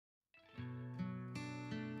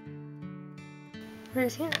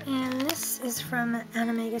Ruth here, and this is from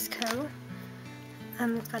animagusco.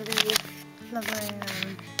 It's got a really lovely,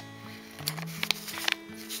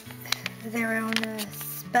 their own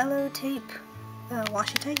spello tape,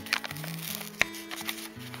 washi tape.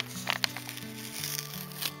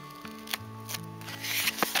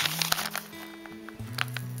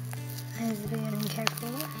 I was being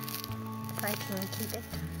careful if I can keep it,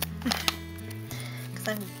 because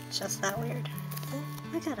I'm just that weird. So,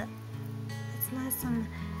 look at it. It's nice and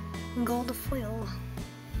gold foil.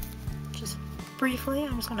 Just briefly,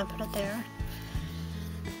 I'm just going to put it there.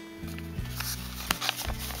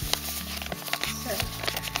 So,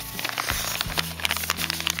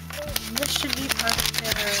 this should be part of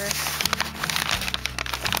their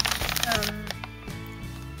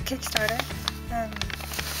Kickstarter.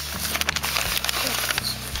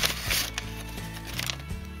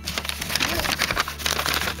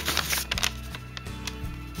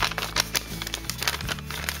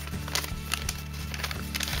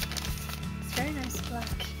 Very nice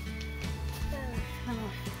black little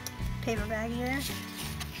paper bag here.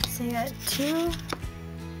 So you got 2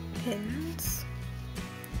 pins,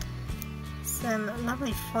 some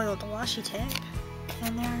lovely foiled washi tape,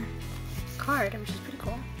 and their card, which is pretty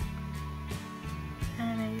cool.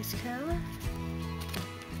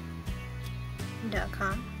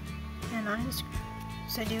 animagusco.com and on Instagram.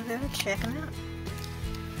 So do go check them out.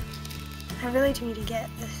 I really do need to get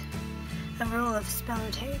a roll of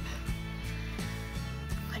spello tape.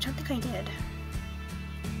 I don't think I did,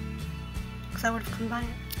 because I would have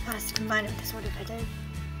asked to combine it with this one if I did.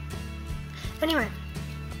 Anyway,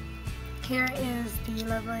 here is the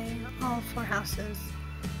lovely All 4 Houses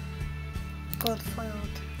gold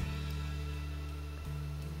foiled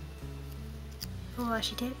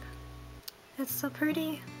washi tape. It's so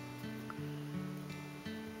pretty.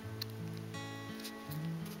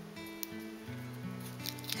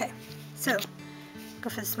 Okay, so go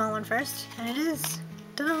for the small one first, and it is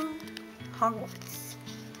Hogwarts.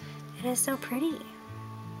 It is so pretty.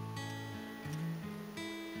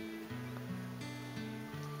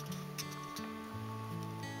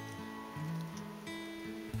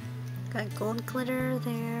 Got gold glitter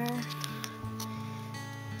there.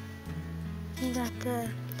 You got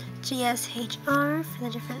the GSHR for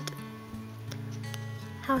the different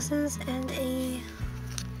houses, and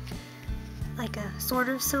like a sort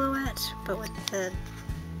of silhouette, but with the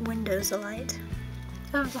windows alight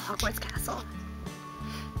of the Hogwarts castle.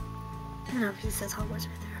 I don't know if it says Hogwarts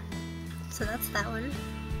right there. So that's that one.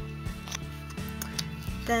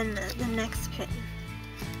 Then the next pin,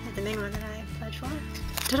 the big one that I pledged for,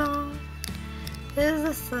 ta-da! Is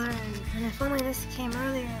the Slytherin, and if only this came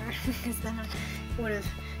earlier, because then it would have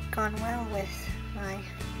gone well with my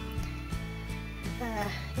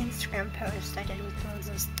Instagram post I did with loads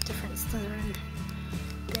of different Slytherin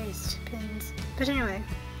based pins. But anyway,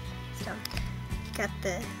 so got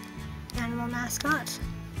the animal mascot.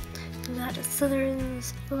 We got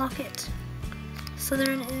Slytherin's locket.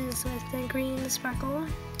 Slytherin is with the green sparkle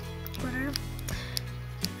glitter.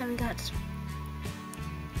 And we got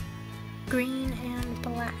green and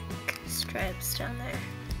black stripes down there.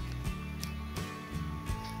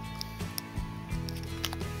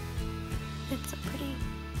 It's so pretty.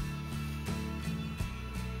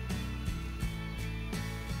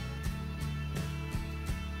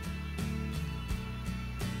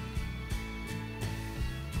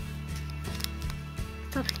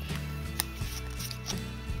 So pretty.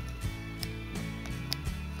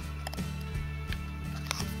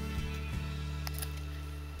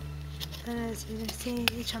 And as you can see,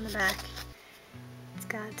 each on the back, it's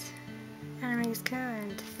got animagusco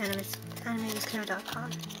and animagusco.com.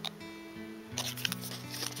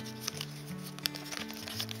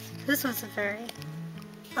 This was a very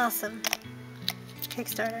awesome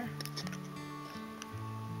Kickstarter.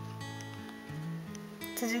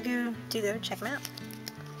 So do go check them out.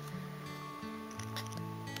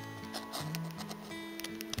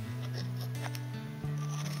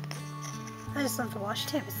 I just love the washi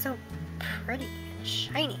tape. It's so pretty and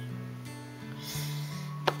shiny.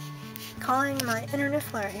 Calling my inner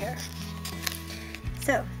niffler here.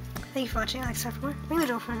 So, thank you for watching. Like, subscribe for more. Ring the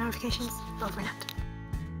bell for notifications. Over and out.